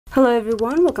Hello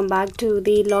everyone, welcome back to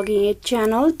the Logging Aid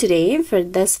channel. Today for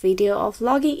this video of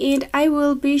Logging Aid, I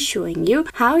will be showing you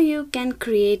how you can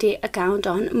create an account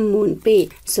on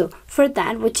MoonPay. So for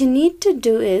that, what you need to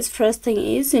do is, first thing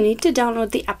is you need to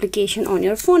download the application on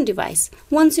your phone device.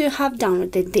 Once you have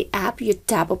downloaded the app, you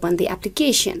tap upon the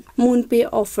application. MoonPay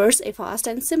offers a fast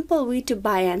and simple way to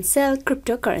buy and sell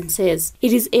cryptocurrencies.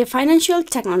 It is a financial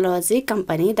technology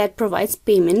company that provides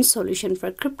payment solution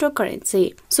for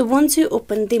cryptocurrency. So once you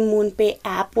open the MoonPay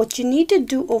app, what you need to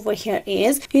do over here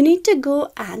is you need to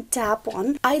go and tap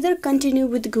on either continue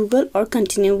with Google or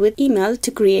continue with email to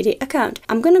create an account.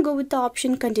 I'm gonna go with the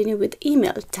option continue with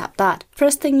email. Tap that.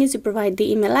 First thing is you provide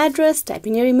the email address, type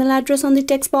in your email address on the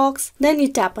text box, then you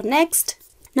tap on next.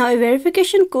 Now a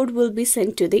verification code will be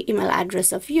sent to the email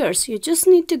address of yours. You just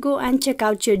need to go and check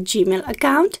out your Gmail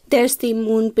account. There's the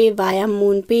MoonPay via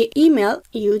MoonPay email.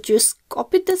 You just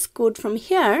copy this code from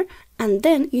here and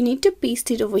then you need to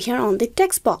paste it over here on the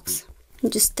text box.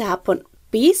 Just tap on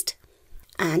paste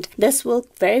and this will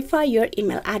verify your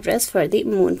email address for the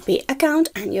MoonPay account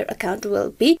and your account will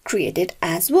be created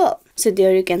as well. So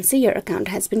there you can see your account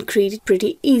has been created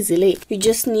pretty easily. You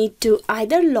just need to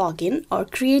either log in or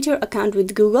create your account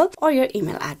with Google or your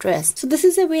email address. So this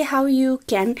is a way how you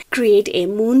can create a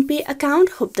MoonPay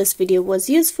account. Hope this video was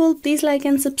useful. Please like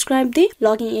and subscribe the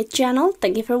Logging Aid channel.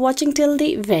 Thank you for watching till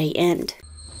the very end.